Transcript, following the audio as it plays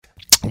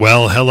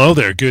Well, hello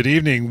there. Good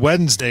evening.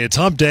 Wednesday. It's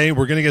hump day.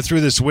 We're going to get through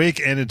this week,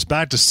 and it's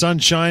back to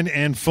sunshine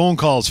and phone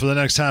calls for the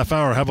next half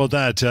hour. How about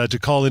that? To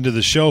call into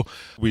the show,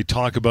 we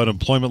talk about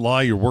employment law,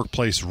 your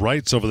workplace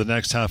rights over the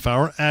next half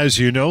hour. As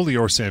you know,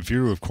 Lior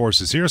Samfiru, of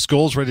course, is here.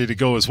 School's ready to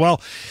go as well.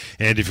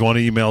 And if you want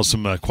to email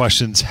some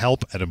questions,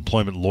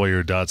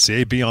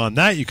 help@employmentlawyer.ca. Beyond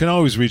that, you can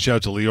always reach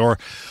out to Lior,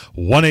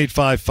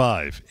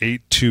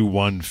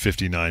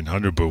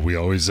 1-855-821-5900. But we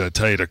always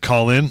tell you to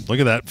call in. Look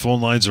at that.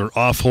 Phone lines are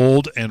off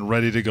hold and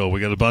ready to go. We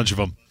got a bunch of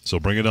them, so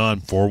bring it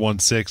on.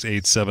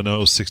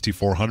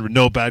 416-870-6400.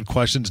 No bad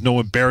questions, no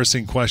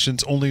embarrassing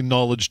questions, only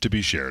knowledge to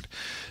be shared.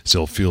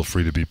 So feel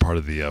free to be part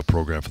of the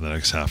program for the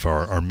next half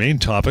hour. Our main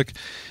topic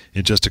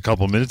in just a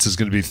couple minutes is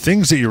going to be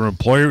things that your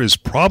employer is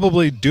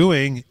probably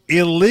doing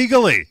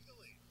illegally.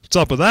 What's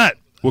up with that?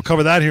 We'll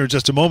cover that here in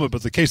just a moment,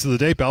 but the case of the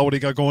day, pal, what do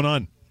you got going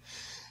on?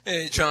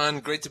 Hey,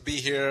 John, great to be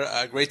here.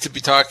 Great to be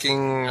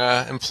talking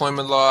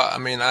employment law. I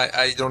mean,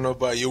 I don't know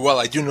about you. Well,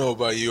 I do know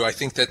about you. I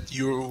think that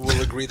you will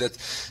agree that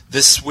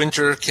this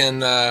winter can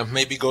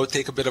maybe go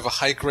take a bit of a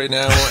hike right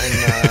now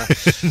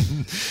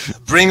and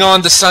bring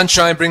on the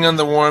sunshine, bring on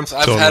the warmth.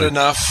 I've had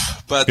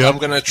enough, but I'm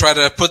going to try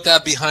to put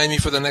that behind me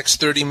for the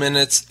next 30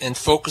 minutes and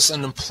focus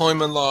on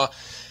employment law.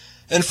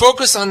 And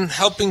focus on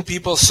helping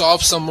people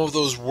solve some of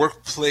those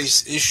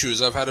workplace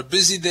issues. I've had a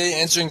busy day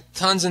answering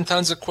tons and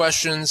tons of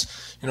questions.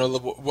 You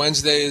know,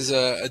 Wednesday is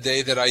a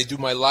day that I do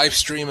my live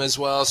stream as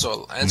well,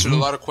 so I answered a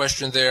lot of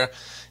questions there.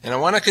 And I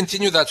want to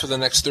continue that for the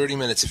next 30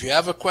 minutes. If you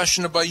have a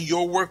question about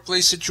your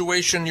workplace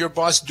situation, your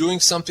boss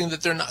doing something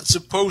that they're not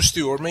supposed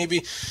to, or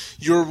maybe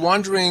you're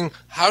wondering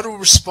how to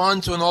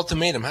respond to an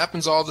ultimatum,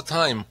 happens all the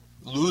time,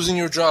 losing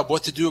your job,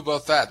 what to do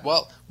about that.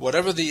 Well,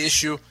 whatever the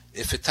issue,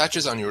 if it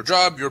touches on your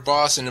job, your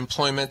boss, and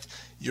employment,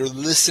 you're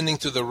listening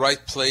to the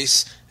right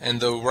place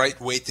and the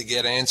right way to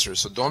get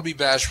answers. So don't be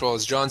bashful.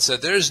 As John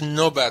said, there's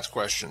no bad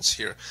questions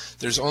here.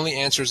 There's only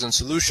answers and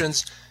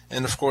solutions.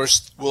 And, of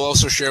course, we'll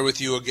also share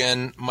with you,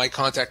 again, my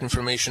contact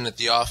information at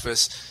the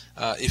office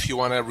if you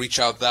want to reach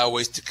out that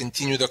way to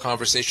continue the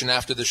conversation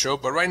after the show.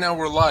 But right now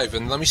we're live.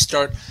 And let me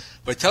start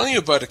by telling you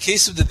about a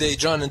case of the day,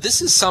 John. And this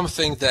is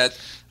something that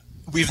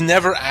we've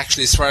never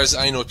actually, as far as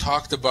I know,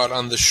 talked about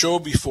on the show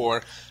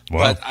before.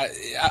 Wow. But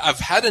I've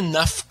had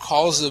enough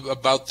calls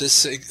about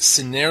this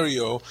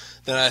scenario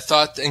that I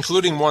thought,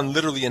 including one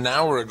literally an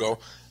hour ago,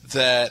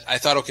 that I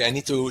thought, okay, I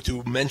need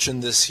to mention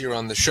this here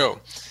on the show.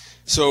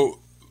 So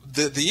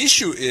the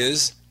issue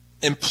is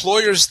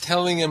employers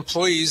telling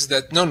employees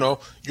that, no,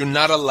 you're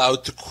not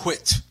allowed to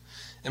quit.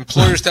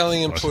 Employers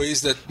telling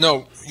employees that,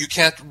 no, you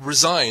can't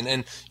resign.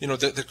 And, you know,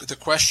 the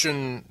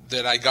question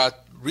that I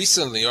got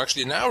recently, or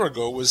actually an hour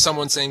ago, was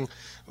someone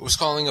was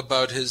calling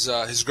about his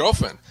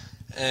girlfriend.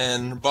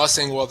 And boss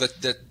saying, well,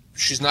 that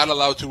she's not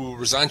allowed to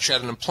resign. She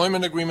had an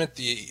employment agreement.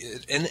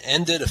 It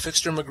ended, a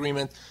fixed-term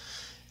agreement.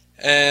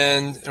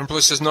 And the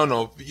employer says,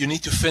 no, you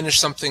need to finish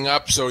something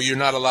up, so you're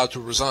not allowed to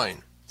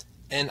resign.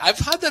 And I've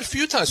had that a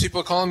few times.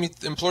 People calling me,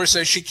 employers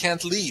say she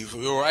can't leave,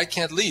 or I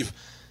can't leave.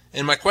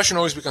 And my question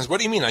always becomes, what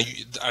do you mean?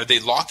 Are they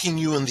locking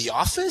you in the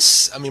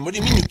office? I mean, what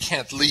do you mean you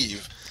can't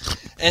leave?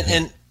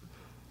 And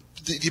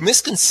the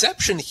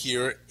misconception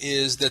here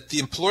is that the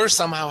employer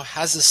somehow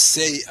has a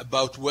say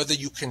about whether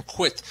you can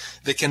quit.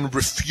 They can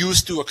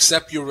refuse to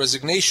accept your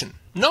resignation.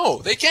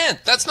 No, they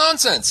can't. That's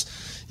nonsense.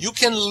 You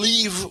can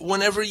leave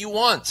whenever you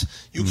want.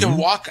 You can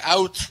walk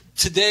out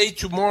today,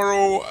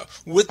 tomorrow,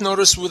 with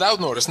notice, without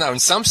notice. Now, in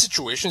some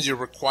situations, you're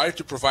required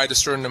to provide a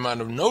certain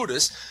amount of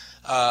notice,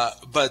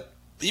 but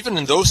even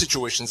in those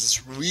situations,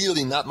 it's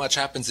really not much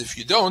happens if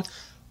you don't.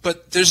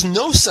 But there's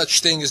no such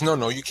thing as,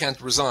 no, you can't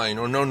resign,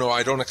 or no,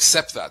 I don't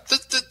accept that.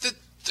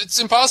 It's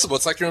impossible.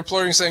 It's like your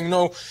employer saying,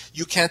 no,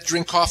 you can't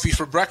drink coffee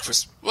for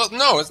breakfast. Well,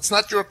 no, it's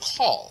not your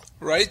call,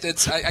 right?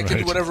 I can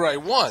do whatever I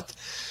want.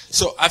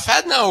 So I've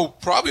had now,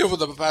 probably over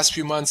the past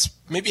few months,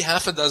 maybe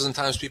half a dozen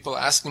times people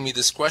asking me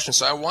this question.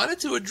 So I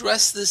wanted to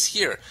address this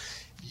here.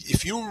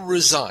 If you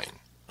resign,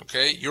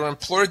 okay, your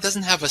employer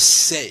doesn't have a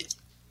say.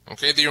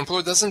 Okay, your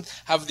employer doesn't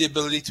have the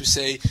ability to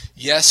say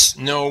yes,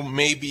 no,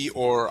 maybe,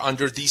 or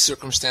under these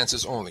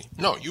circumstances only.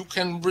 No, you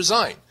can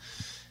resign.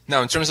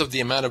 Now, in terms of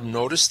the amount of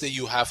notice that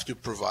you have to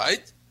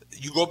provide,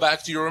 you go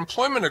back to your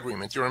employment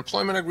agreement. Your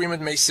employment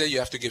agreement may say you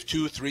have to give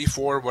 2, 3,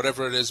 4,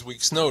 whatever it is,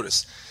 weeks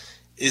notice.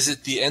 Is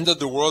it the end of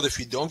the world if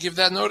you don't give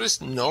that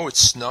notice? No,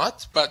 it's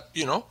not. But,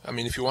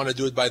 if you want to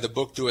do it by the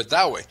book, do it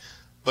that way.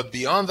 But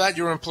beyond that,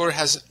 your employer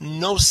has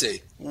no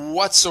say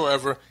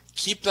whatsoever.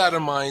 Keep that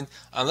in mind.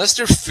 Unless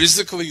they're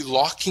physically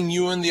locking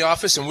you in the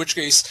office, in which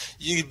case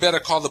you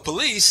better call the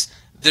police,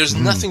 there's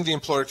nothing the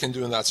employer can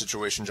do in that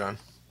situation, John.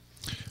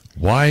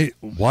 Why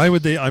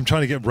would they? I'm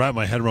trying to wrap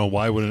my head around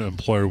why would an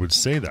employer would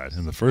say that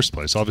in the first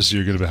place. Obviously,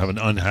 you're going to have an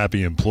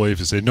unhappy employee if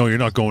you say, no, you're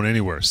not going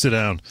anywhere. Sit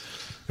down.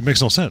 It makes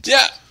no sense.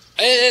 Yeah.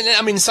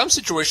 And in some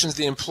situations,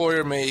 the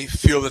employer may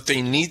feel that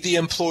they need the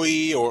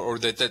employee or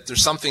that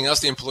there's something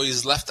else the employee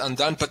is left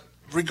undone. But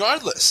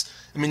regardless,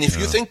 I mean, if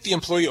you think the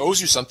employee owes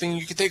you something,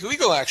 you can take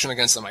legal action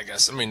against them, I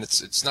guess. I mean,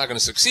 it's not going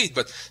to succeed,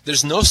 but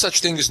there's no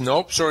such thing as,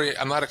 nope, sorry,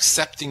 I'm not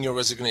accepting your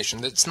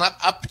resignation. It's not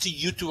up to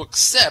you to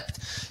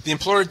accept. The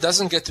employer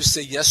doesn't get to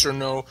say yes or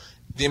no.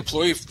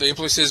 If the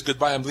employee says,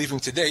 goodbye, I'm leaving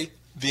today,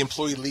 the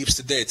employee leaves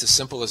today. It's as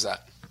simple as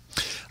that.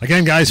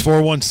 Again, guys,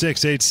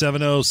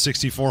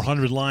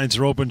 416-870-6400 lines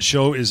are open.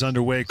 Show is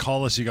underway.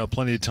 Call us. You got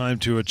plenty of time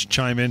to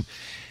chime in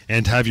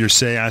and have your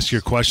say, ask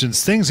your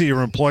questions. Things that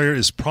your employer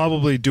is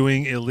probably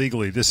doing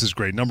illegally. This is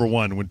great. Number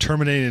one, when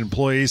terminating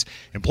employees,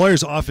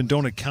 employers often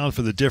don't account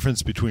for the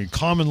difference between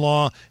common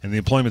law and the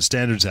Employment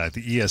Standards Act,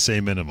 the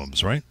ESA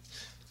minimums, right?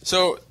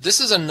 So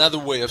this is another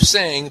way of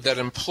saying that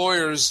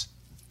employers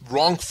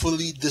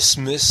wrongfully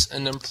dismiss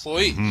an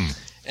employee.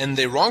 And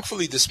they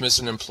wrongfully dismiss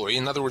an employee.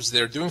 In other words,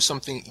 they're doing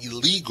something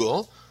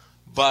illegal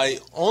by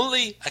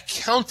only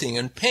accounting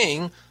and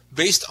paying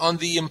based on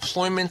the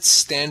Employment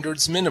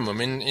Standards Minimum.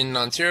 In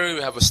Ontario,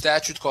 we have a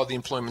statute called the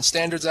Employment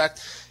Standards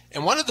Act.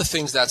 And one of the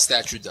things that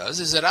statute does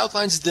is it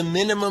outlines the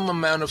minimum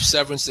amount of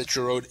severance that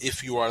you're owed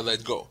if you are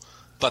let go.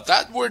 But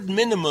that word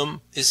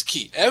minimum is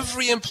key.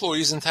 Every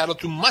employee is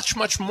entitled to much,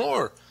 much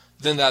more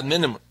than that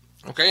minimum.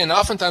 Okay, and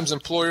oftentimes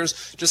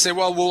employers just say,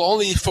 well, we'll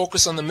only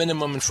focus on the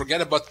minimum and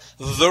forget about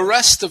the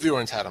rest of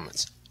your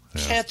entitlements.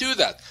 Yeah. Can't do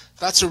that.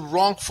 That's a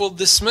wrongful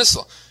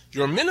dismissal.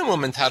 Your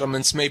minimum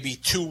entitlements may be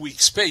 2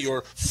 weeks' pay.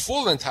 Your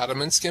full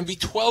entitlements can be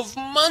 12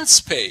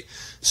 months' pay.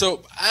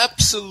 So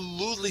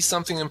absolutely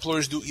something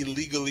employers do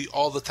illegally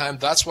all the time.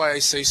 That's why I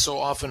say so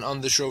often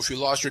on the show, if you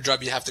lost your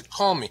job, you have to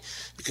call me.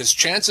 Because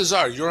chances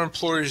are your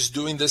employer is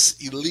doing this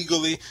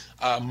illegally.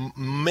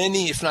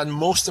 Many, if not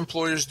most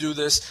employers do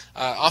this,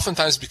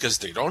 oftentimes because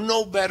they don't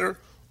know better,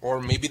 or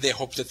maybe they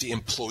hope that the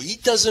employee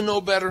doesn't know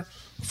better.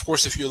 Of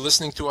course, if you're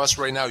listening to us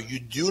right now, you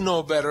do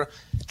know better.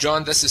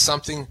 John, this is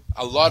something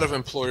a lot of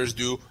employers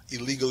do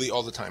illegally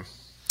all the time.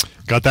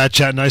 Got that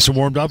chat nice and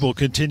warmed up. We'll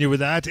continue with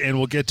that, and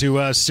we'll get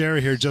to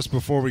Sarah here just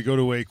before we go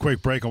to a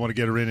quick break. I want to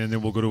get her in, and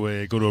then we'll go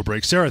to a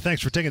break. Sarah,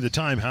 thanks for taking the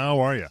time. How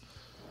are you?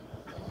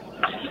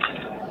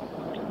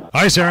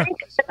 Hi, Sarah.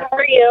 How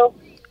are you?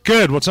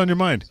 Good. What's on your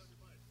mind?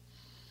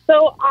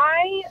 So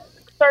I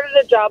started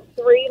a job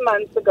 3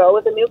 months ago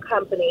with a new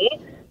company,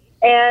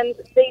 and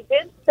they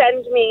did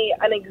send me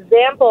an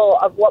example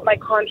of what my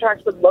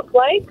contract would look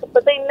like,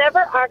 but they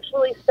never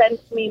actually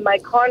sent me my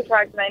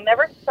contract, and I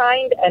never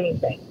signed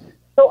anything.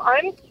 So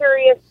I'm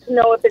curious to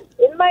know if it's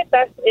in my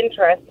best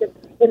interest to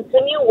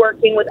continue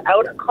working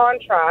without a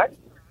contract,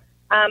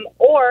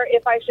 or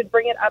if I should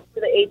bring it up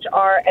to the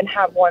HR and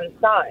have one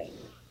signed.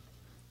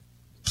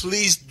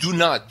 Please do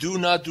not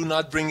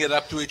bring it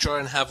up to HR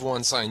and have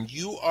one signed.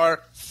 You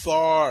are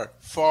far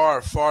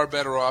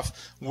better off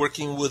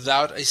working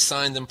without a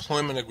signed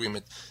employment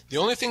agreement. The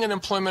only thing an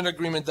employment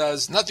agreement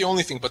does, not the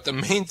only thing, but the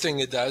main thing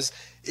it does,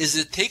 is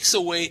it takes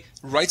away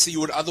rights that you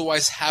would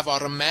otherwise have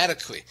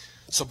automatically.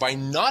 So by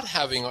not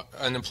having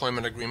an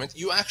employment agreement,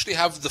 you actually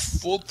have the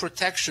full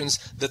protections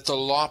that the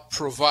law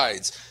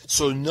provides.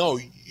 So no,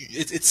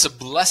 it's a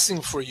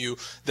blessing for you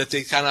that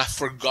they kind of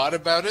forgot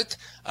about it.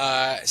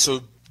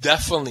 So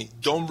definitely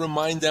don't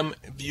remind them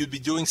you'd be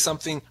doing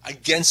something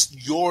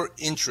against your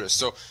interest.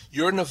 So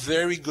you're in a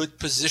very good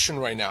position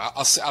right now.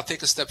 I'll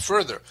take a step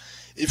further.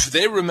 If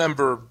they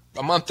remember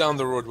a month down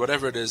the road,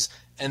 whatever it is,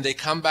 and they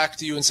come back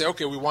to you and say,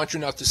 okay, we want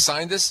you now to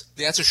sign this,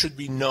 the answer should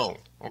be no,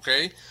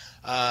 okay?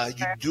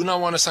 You do not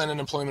want to sign an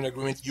employment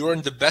agreement. You're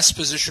in the best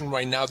position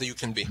right now that you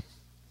can be.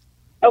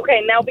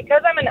 Okay, now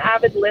because I'm an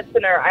avid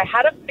listener, I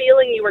had a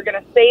feeling you were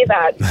going to say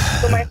that.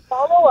 So my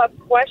follow-up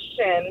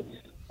question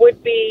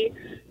would be,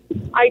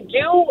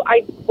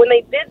 when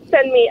they did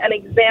send me an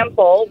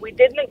example, we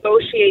did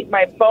negotiate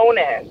my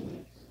bonus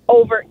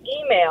over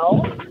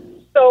email.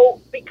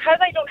 So because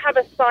I don't have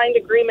a signed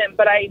agreement,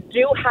 but I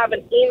do have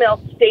an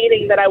email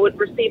stating that I would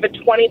receive a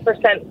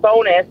 20%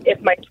 bonus if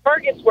my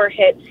targets were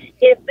hit,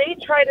 if they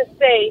try to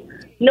say,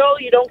 no,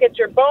 you don't get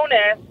your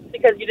bonus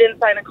because you didn't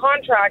sign a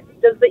contract,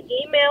 does the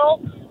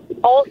email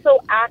also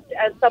act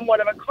as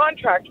somewhat of a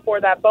contract for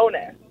that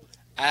bonus?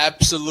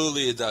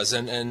 Absolutely it does.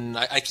 And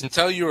I can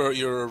tell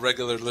you're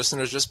regular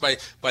listeners just by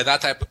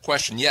that type of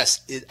question.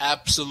 Yes, it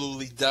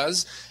absolutely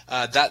does.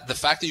 That the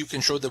fact that you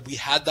can show that we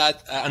had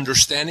that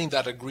understanding,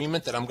 that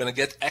agreement, that I'm going to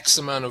get X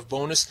amount of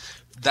bonus,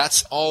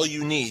 that's all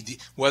you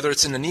need. Whether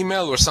it's in an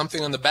email or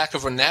something on the back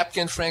of a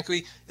napkin,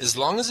 frankly, as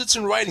long as it's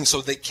in writing so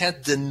they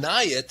can't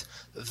deny it,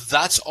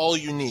 that's all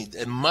you need.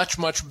 And much,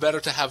 much better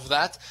to have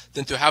that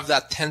than to have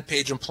that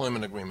 10-page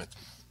employment agreement.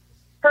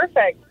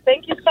 Perfect.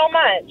 Thank you so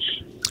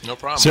much. No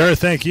problem. Sarah,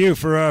 thank you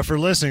for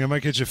listening. I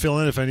might get you fill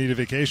in if I need a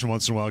vacation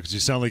once in a while because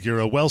you sound like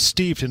you're well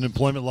steeped in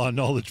employment law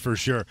knowledge for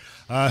sure.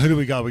 Who do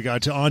we got? We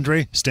got to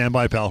Andre. Stand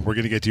by, pal. We're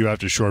going to get to you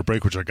after a short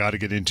break, which I got to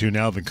get into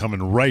now. Then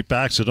coming right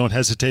back, so don't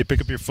hesitate. Pick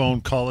up your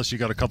phone. Call us. You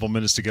got a couple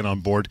minutes to get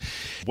on board.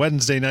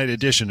 Wednesday night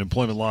edition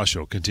Employment Law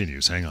Show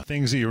continues. Hang on.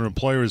 Things that your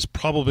employer is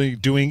probably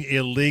doing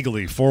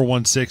illegally.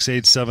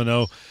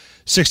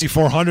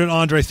 416-870-6400.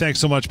 Andre, thanks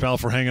so much, pal,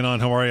 for hanging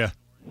on. How are you?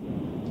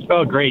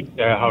 Oh, great.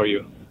 How are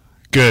you?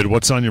 Good.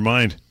 What's on your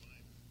mind?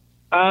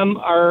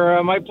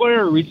 My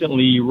employer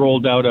recently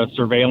rolled out a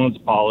surveillance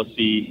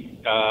policy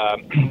a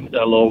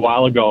little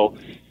while ago,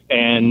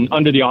 and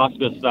under the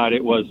auspice that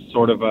it was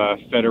sort of a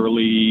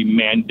federally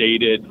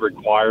mandated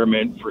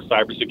requirement for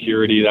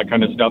cybersecurity, that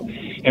kind of stuff.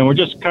 And we're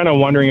just kind of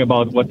wondering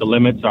about what the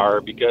limits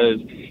are, because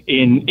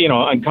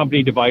on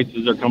company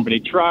devices or company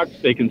trucks,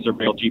 they can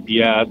surveil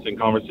GPS and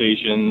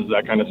conversations,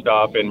 that kind of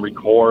stuff, and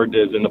record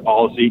as in the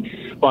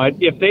policy. But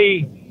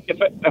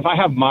if I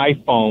have my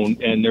phone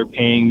and they're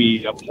paying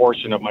me a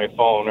portion of my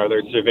phone, are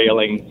they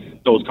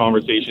surveilling those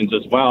conversations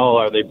as well?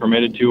 Are they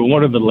permitted to? And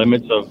what are the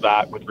limits of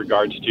that with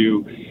regards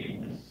to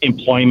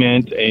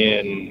employment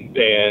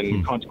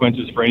and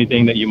consequences for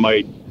anything that you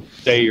might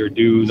say or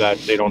do that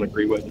they don't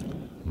agree with?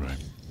 Right.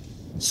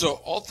 So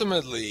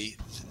ultimately,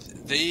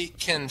 they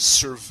can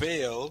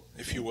surveil,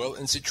 if you will,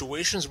 in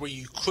situations where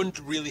you couldn't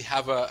really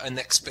have a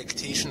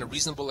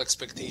reasonable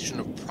expectation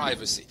of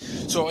privacy.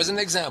 So as an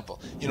example,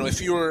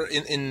 if you're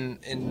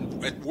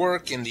at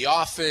work, in the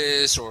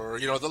office, or,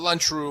 the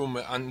lunchroom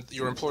on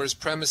your employer's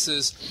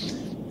premises,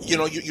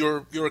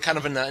 you're kind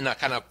of in a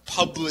kind of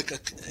public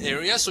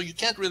area, so you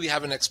can't really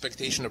have an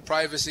expectation of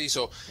privacy.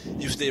 So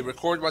if they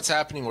record what's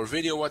happening or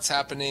video what's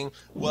happening,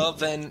 well,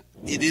 then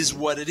it is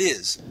what it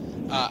is.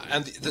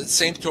 And the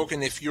same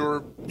token, if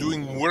you're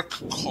doing work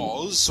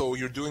calls, so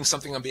you're doing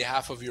something on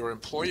behalf of your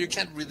employer, you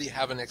can't really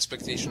have an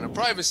expectation of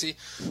privacy.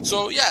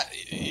 So yeah,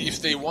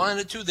 if they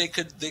wanted to, they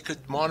could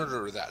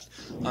monitor that.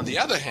 On the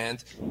other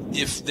hand,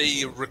 if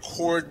they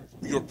record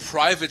your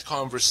private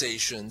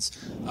conversations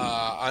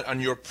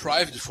on your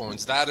private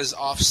phones, that is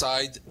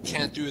offside,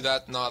 can't do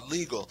that, not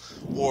legal.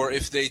 Or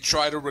if they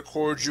try to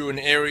record you in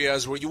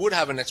areas where you would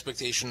have an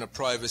expectation of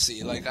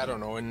privacy, like, I don't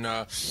know, in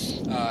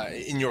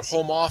your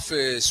home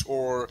office,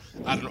 or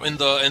I don't know, in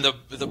the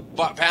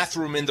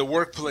bathroom in the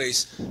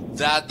workplace,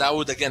 that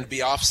would again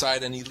be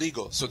offside and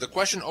illegal. So the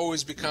question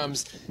always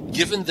becomes,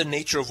 given the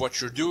nature of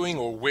what you're doing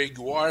or where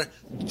you are,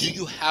 do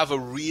you have a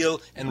real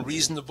and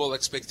reasonable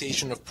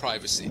expectation of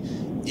privacy?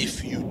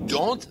 If you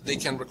don't, they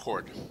can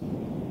record.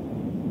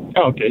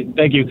 Okay,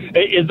 thank you.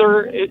 Is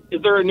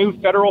there a new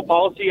federal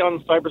policy on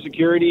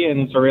cybersecurity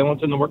and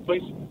surveillance in the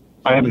workplace?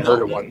 I haven't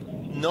heard of one.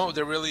 No,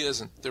 there really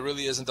isn't. There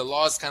really isn't. The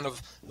law is kind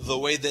of the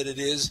way that it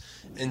is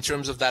in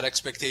terms of that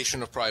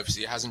expectation of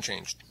privacy. It hasn't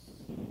changed.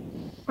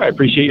 I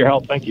appreciate your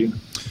help. Thank you.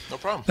 No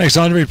problem. Thanks,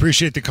 Andre.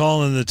 Appreciate the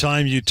call and the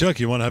time you took.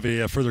 You want to have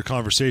a further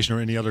conversation or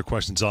any other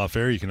questions off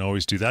air, you can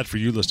always do that. For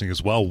you listening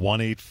as well,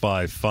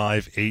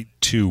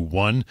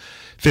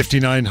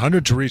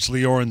 1-855-821-5900 to reach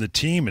Lior and the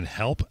team, and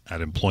help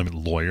at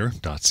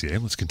employmentlawyer.ca.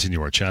 Let's continue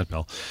our chat,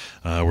 Mel.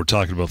 We're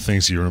talking about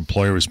things your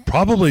employer is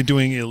probably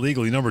doing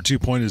illegally. Number 2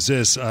 point is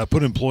this: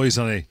 put employees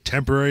on a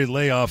temporary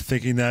layoff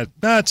thinking that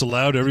that's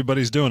allowed,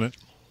 everybody's doing it.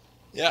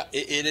 Yeah,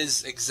 it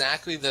is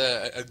exactly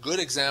a good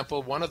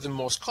example, one of the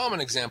most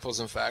common examples,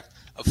 in fact,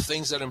 of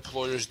things that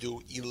employers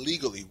do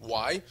illegally.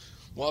 Why?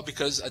 Well,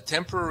 because a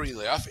temporary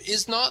layoff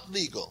is not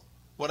legal.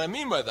 What I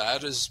mean by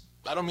that is,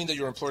 I don't mean that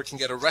your employer can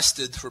get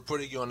arrested for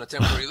putting you on a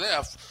temporary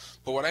layoff,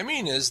 but what I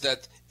mean is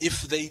that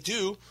if they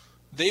do,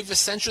 they've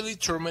essentially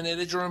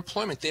terminated your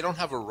employment. They don't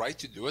have a right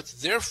to do it.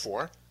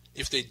 Therefore,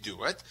 if they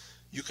do it,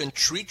 you can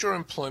treat your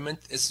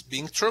employment as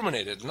being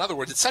terminated. In other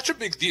words, it's such a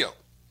big deal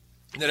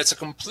that it's a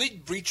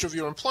complete breach of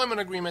your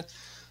employment agreement.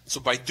 So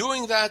by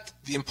doing that,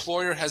 the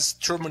employer has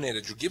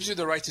terminated you, gives you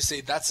the right to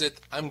say, that's it,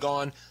 I'm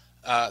gone.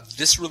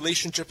 This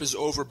relationship is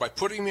over. By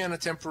putting me on a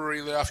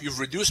temporary layoff, you've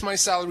reduced my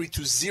salary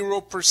to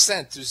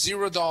 0%, to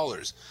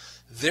 $0.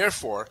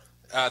 Therefore,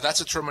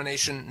 that's a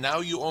termination.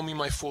 Now you owe me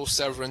my full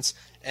severance.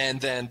 And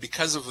then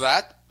because of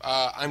that,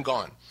 I'm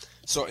gone.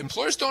 So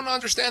employers don't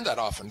understand that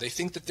often. They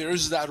think that there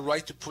is that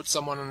right to put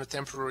someone on a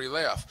temporary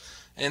layoff.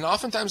 And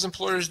oftentimes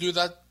employers do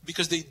that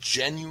because they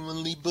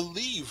genuinely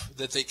believe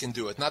that they can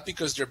do it, not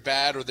because they're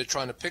bad or they're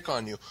trying to pick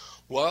on you.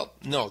 Well,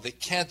 no, they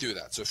can't do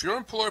that. So if your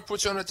employer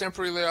puts you on a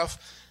temporary layoff,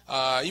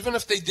 even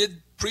if they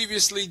did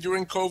previously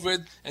during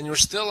COVID and you're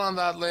still on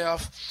that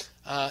layoff,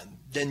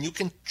 then you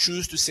can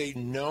choose to say,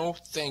 no,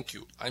 thank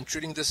you. I'm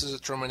treating this as a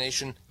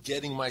termination,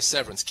 getting my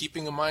severance.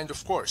 Keeping in mind,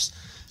 of course,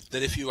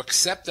 that if you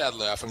accept that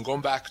layoff and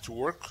going back to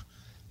work,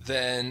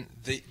 then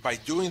by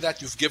doing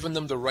that, you've given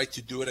them the right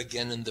to do it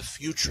again in the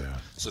future. Yeah.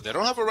 So they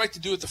don't have a right to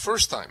do it the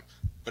first time.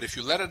 But if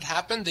you let it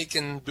happen, they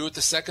can do it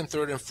the second,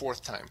 third, and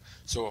fourth time.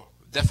 So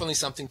definitely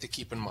something to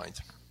keep in mind.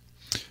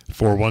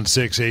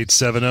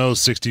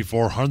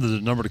 416-870-6400,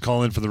 the number to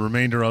call in for the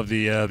remainder of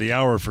the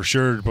hour for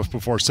sure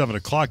before 7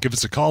 o'clock. Give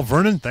us a call.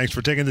 Vernon, thanks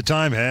for taking the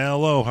time.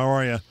 Hello, how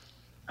are you?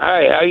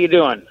 Hi, how you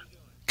doing?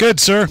 Good,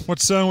 sir.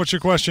 What's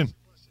your question?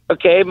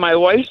 Okay, my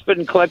wife's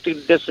been collecting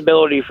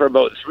disability for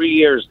about 3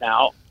 years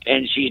now,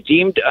 and she's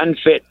deemed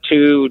unfit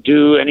to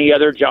do any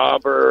other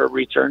job or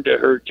return to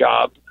her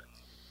job,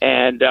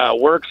 and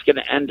work's going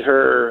to end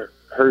her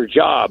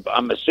job,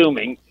 I'm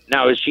assuming.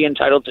 Now, is she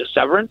entitled to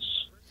severance?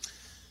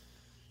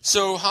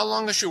 So how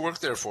long has she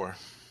worked there for?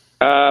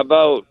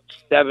 About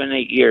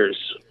 7-8 years.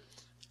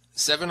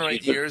 7 or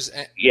 8 years?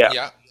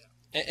 Yeah.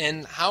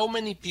 And how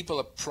many people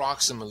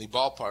approximately,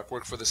 ballpark,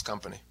 work for this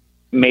company?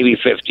 Maybe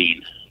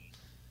 15.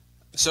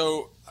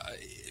 So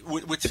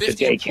with It's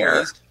 50 a daycare.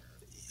 employees,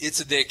 it's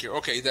a daycare.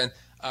 Okay, then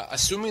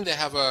assuming they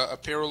have a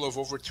payroll of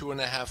over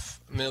 $2.5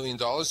 million,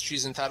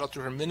 she's entitled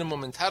to her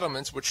minimum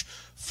entitlements, which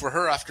for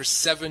her after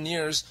 7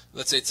 years,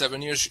 let's say it's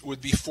 7 years,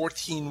 would be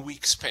 14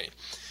 weeks pay.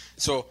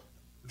 So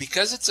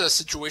because it's a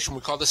situation,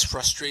 we call this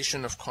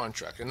frustration of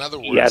contract. In other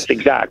words, Yes,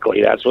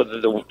 exactly. That's what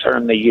the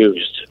term they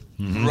used.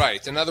 Mm-hmm.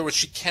 Right. In other words,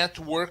 she can't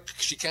work.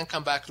 She can't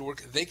come back to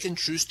work. They can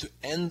choose to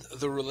end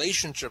the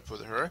relationship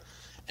with her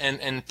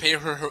and pay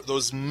her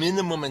those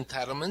minimum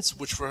entitlements,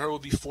 which for her will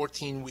be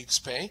 14 weeks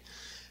pay.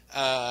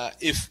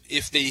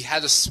 If they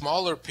had a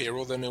smaller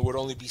payroll, then it would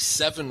only be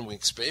 7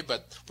 weeks pay.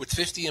 But with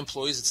 50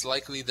 employees, it's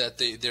likely that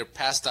they're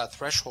past that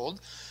threshold.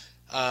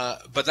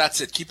 But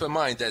that's it. Keep in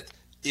mind that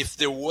if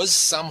there was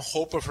some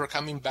hope of her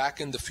coming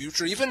back in the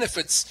future, even if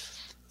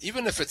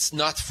it's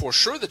not for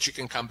sure that she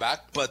can come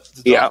back, but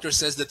the doctor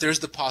says that there's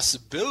the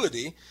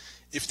possibility.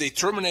 If they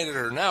terminated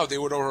her now, they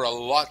would owe her a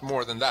lot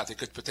more than that. They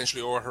could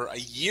potentially owe her a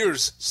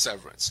year's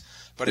severance.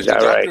 But if the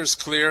doctor is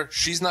clear,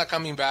 she's not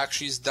coming back,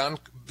 she's done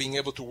being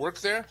able to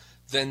work there,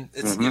 then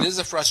it is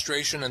a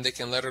frustration, and they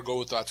can let her go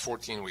with that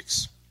 14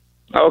 weeks.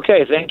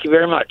 Okay, thank you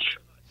very much.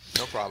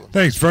 No problem.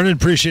 Thanks, Vernon.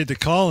 Appreciate the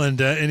call. And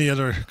any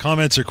other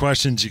comments or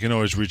questions, you can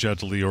always reach out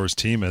to Lior's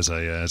team. As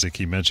I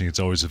keep mentioning, it's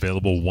always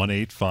available,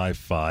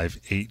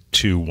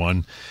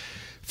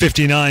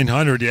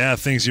 1-855-821-5900. Yeah,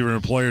 things your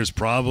employer is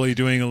probably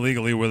doing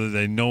illegally, whether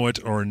they know it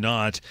or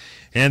not.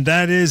 And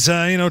that is,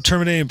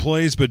 terminate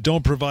employees, but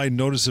don't provide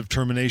notice of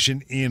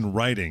termination in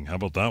writing. How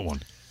about that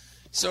one?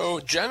 So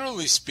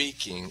generally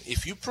speaking,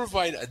 if you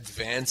provide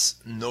advance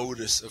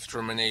notice of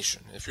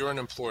termination, if you're an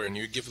employer and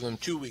you give them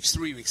 2 weeks,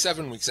 3 weeks,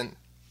 7 weeks, and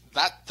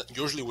that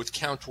usually would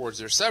count towards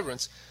their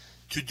severance,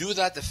 to do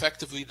that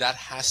effectively, that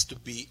has to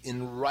be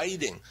in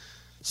writing.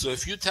 So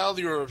if you tell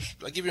I'll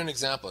give you an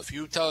example. If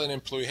you tell an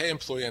employee, hey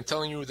employee, I'm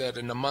telling you that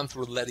in a month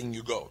we're letting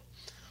you go.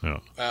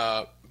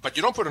 Yeah. But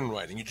you don't put it in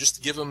writing, you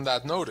just give them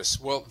that notice.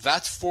 Well,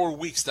 that 4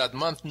 weeks, that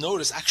month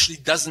notice actually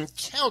doesn't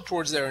count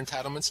towards their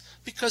entitlements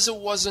because it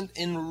wasn't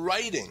in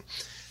writing.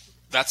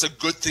 That's a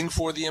good thing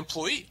for the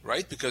employee,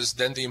 right? Because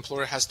then the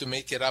employer has to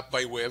make it up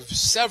by way of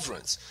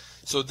severance.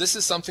 So this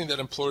is something that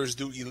employers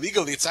do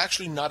illegally. It's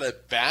actually not a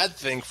bad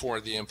thing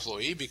for the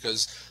employee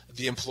because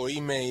the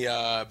employee may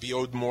be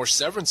owed more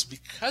severance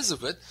because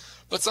of it.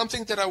 But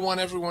something that I want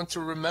everyone to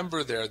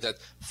remember there, that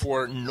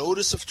for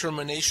notice of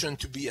termination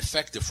to be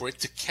effective, for it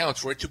to count,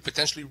 for it to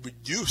potentially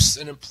reduce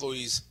an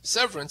employee's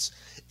severance,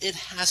 it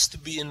has to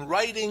be in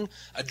writing,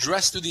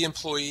 addressed to the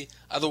employee.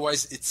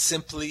 Otherwise, it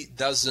simply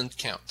doesn't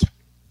count.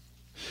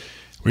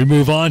 We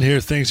move on here.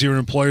 Things your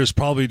employer is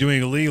probably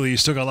doing illegally. You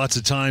still got lots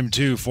of time,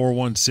 too.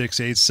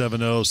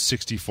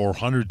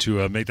 416-870-6400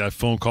 to make that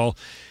phone call.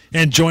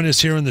 And join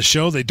us here on the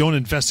show. They don't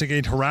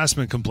investigate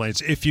harassment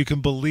complaints. If you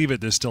can believe it,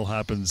 this still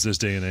happens this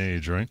day and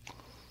age, right?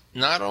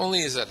 Not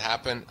only does it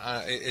happen,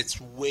 it's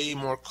way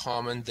more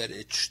common than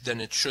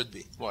it should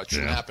be. Well, it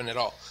shouldn't happen at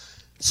all.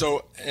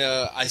 So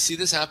I see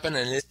this happen,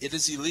 and it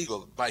is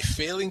illegal. By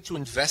failing to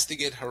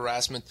investigate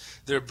harassment,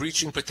 they're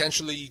breaching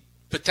potentially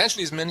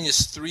as many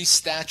as 3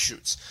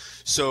 statutes.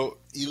 So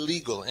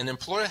illegal. An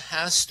employer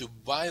has to,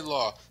 by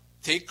law,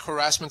 take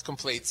harassment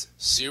complaints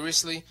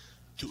seriously,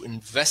 to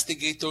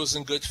investigate those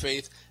in good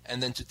faith,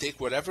 and then to take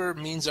whatever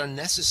means are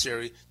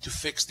necessary to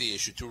fix the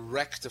issue, to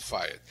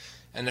rectify it.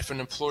 And if an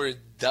employer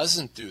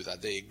doesn't do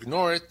that, they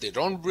ignore it, they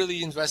don't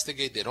really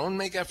investigate, they don't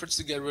make efforts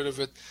to get rid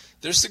of it,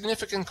 there's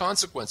significant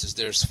consequences.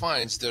 There's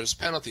fines, there's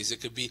penalties.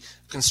 It could be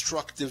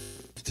constructive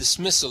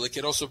dismissal. It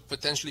could also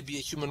potentially be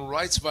a human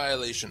rights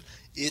violation.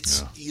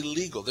 It's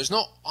illegal. There's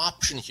no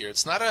option here.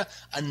 It's not a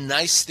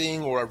nice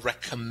thing or a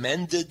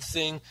recommended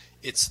thing.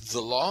 It's the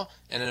law.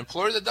 And an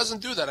employer that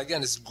doesn't do that,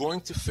 again, is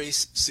going to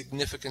face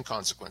significant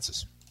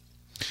consequences.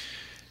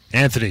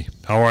 Anthony,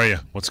 how are you?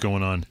 What's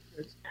going on?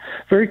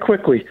 Very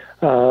quickly,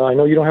 I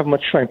know you don't have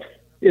much time.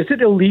 Is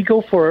it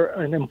illegal for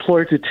an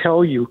employer to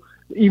tell you,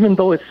 even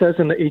though it says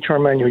in the HR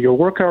manual, your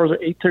work hours are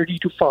 8:30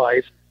 to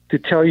 5, to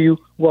tell you,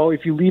 well,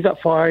 if you leave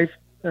at 5,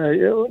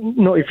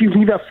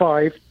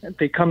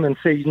 they come and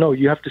say, no,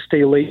 you have to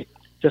stay late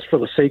just for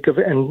the sake of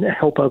it and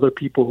help other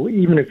people,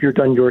 even if you're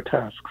done your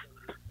tasks?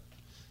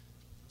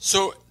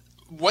 So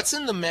what's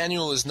in the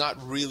manual is not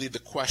really the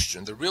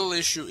question. The real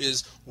issue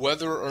is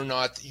whether or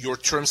not your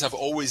terms have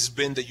always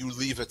been that you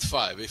leave at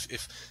 5.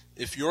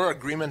 If your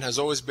agreement has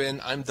always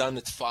been, I'm done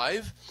at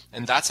 5,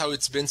 and that's how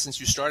it's been since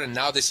you started, and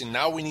now they say,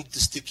 now we need to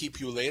still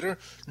keep you later,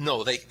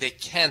 no, they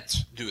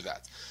can't do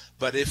that.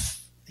 But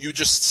if you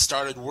just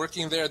started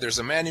working there, there's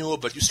a manual,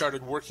 but you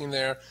started working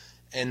there,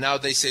 and now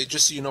they say,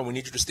 just so you know, we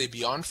need you to stay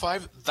beyond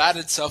 5, that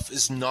itself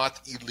is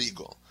not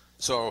illegal.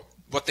 So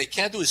what they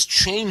can't do is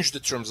change the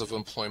terms of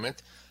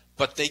employment,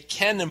 but they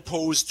can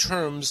impose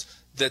terms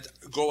that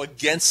go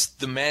against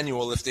the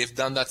manual if they've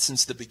done that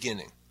since the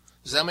beginning.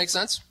 Does that make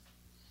sense?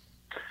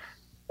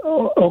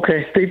 Oh,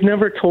 okay. They've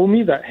never told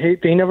me that. Hey,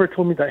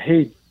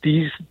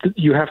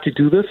 you have to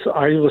do this.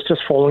 I was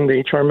just following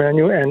the HR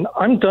manual, and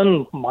I'm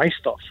done my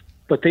stuff.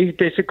 But they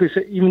basically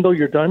say, even though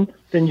you're done,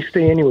 then you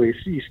stay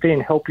anyways. You stay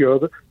and help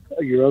your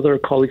your other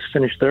colleagues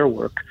finish their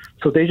work.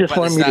 So they just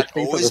wanted me to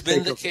stay for the sake of... Has that always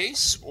been the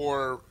case,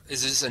 or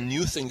is this a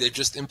new thing they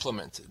just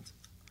implemented?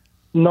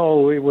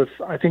 No,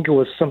 I think it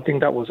was something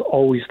that was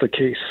always the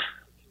case.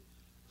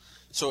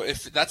 So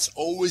if that's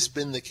always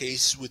been the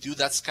case with you,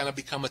 that's kind of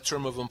become a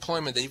term of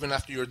employment. That even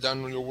after you're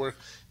done with your work,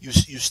 you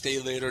stay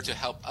later to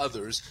help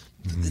others.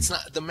 Mm-hmm. It's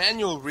not the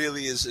manual.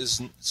 Really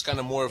is kind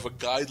of more of a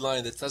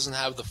guideline that doesn't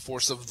have the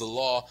force of the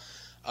law.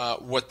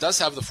 What does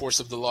have the force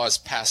of the law is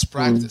past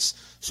practice.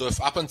 So if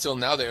up until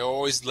now they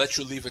always let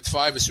you leave at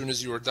 5 as soon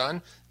as you are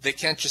done, they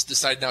can't just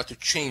decide now to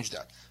change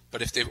that.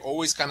 But if they've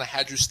always kind of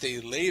had you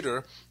stay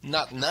later,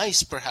 not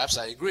nice perhaps,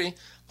 I agree,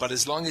 but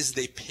as long as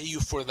they pay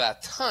you for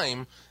that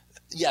time,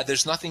 yeah,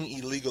 there's nothing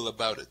illegal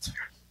about it.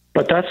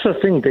 But that's the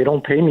thing, they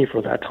don't pay me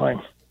for that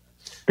time.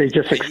 They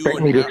just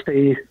expect me to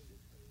stay.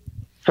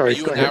 Sorry, are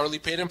you an hourly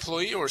paid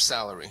employee or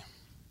salary?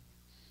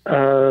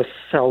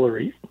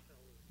 Salary.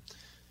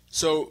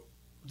 So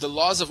the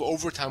laws of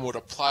overtime would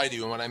apply to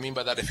you, and what I mean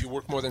by that, if you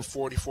work more than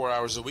 44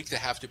 hours a week, they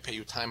have to pay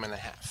you time and a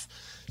half.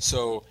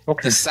 So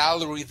the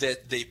salary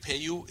that they pay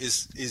you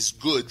is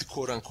good,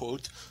 quote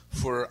unquote,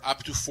 for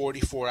up to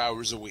 44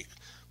 hours a week.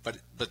 But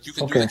you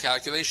can do the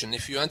calculation.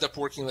 If you end up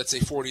working, let's say,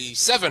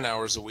 47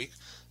 hours a week,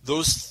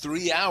 those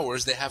 3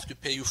 hours they have to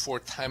pay you for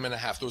time and a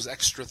half, those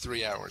extra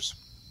 3 hours.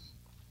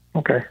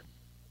 Okay,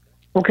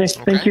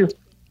 thank you.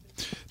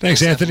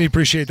 Thanks, Anthony.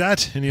 Appreciate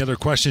that. Any other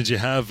questions you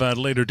have at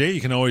a later date,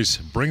 you can always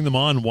bring them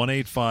on,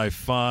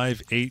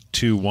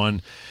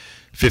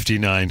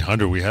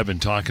 1-855-821-5900. We have been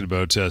talking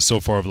about so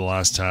far over the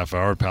last half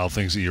hour, pal,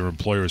 things that your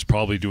employer is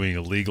probably doing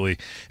illegally.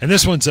 And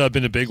this one's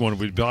been a big one.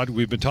 We've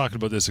been talking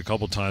about this a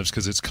couple times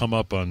because it's come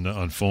up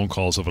on phone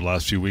calls over the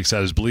last few weeks.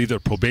 That is, believe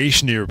that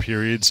probationary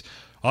periods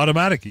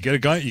automatic. You get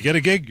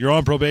a gig, you're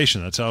on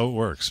probation. That's how it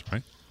works,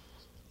 right?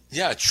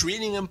 Yeah,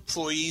 treating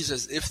employees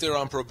as if they're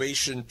on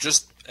probation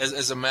just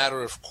as a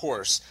matter of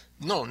course.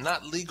 No,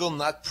 not legal,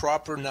 not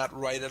proper, not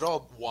right at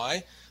all.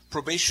 Why?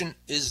 Probation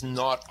is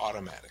not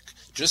automatic.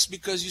 Just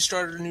because you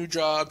started a new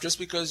job, just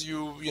because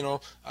you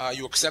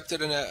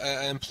accepted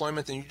an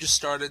employment and you just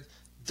started,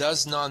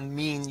 does not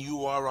mean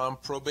you are on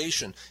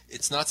probation.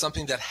 It's not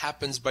something that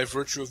happens by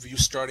virtue of you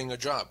starting a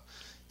job.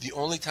 The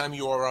only time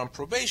you are on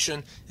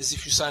probation is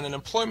if you sign an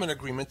employment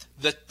agreement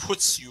that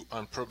puts you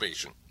on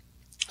probation.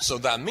 So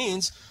that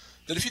means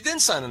that if you didn't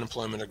sign an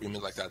employment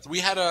agreement like that, we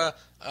had a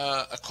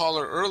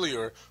caller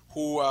earlier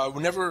who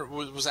never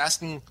was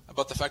asking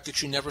about the fact that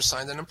she never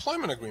signed an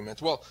employment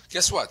agreement. Well,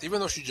 guess what?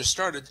 Even though she just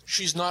started,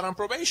 she's not on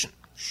probation.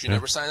 She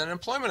never signed an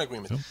employment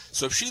agreement.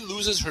 So if she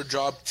loses her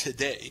job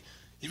today,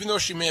 even though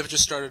she may have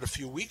just started a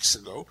few weeks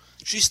ago,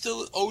 she's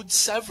still owed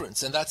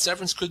severance, and that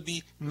severance could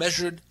be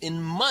measured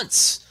in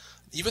months,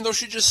 even though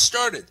she just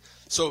started.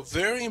 So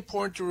very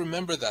important to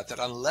remember that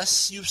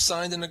unless you've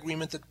signed an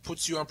agreement that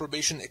puts you on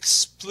probation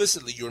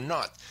explicitly, you're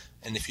not.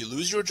 And if you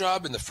lose your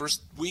job in the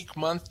first week,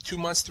 month, 2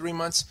 months, 3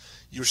 months,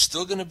 you're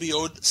still going to be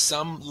owed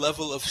some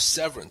level of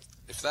severance.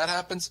 If that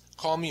happens,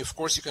 call me. Of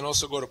course, you can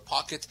also go to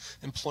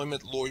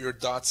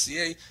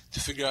pocketemploymentlawyer.ca to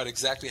figure out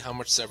exactly how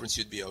much severance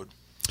you'd be owed.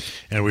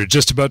 And we're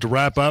just about to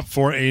wrap up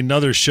for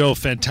another show.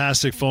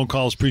 Fantastic phone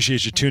calls.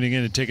 Appreciate you tuning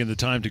in and taking the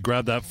time to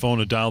grab that phone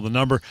and dial the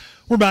number.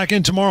 We're back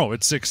in tomorrow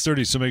at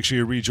 6:30, so make sure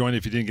you rejoin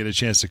if you didn't get a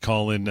chance to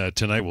call in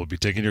tonight. We'll be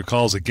taking your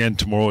calls again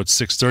tomorrow at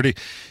 6:30.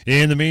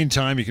 In the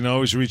meantime, you can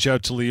always reach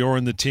out to Lior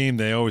and the team.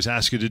 They always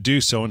ask you to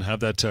do so and have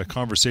that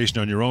conversation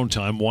on your own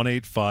time.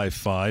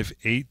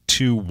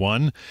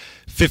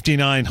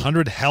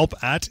 1-855-821-5900.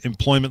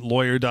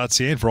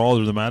 help@employmentlawyer.ca. And for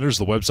all other matters,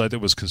 the website that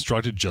was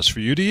constructed just for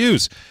you to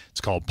use.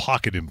 It's called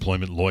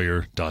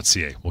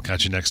pocketemploymentlawyer.ca. We'll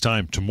catch you next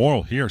time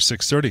tomorrow here,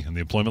 6:30 on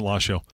the Employment Law Show.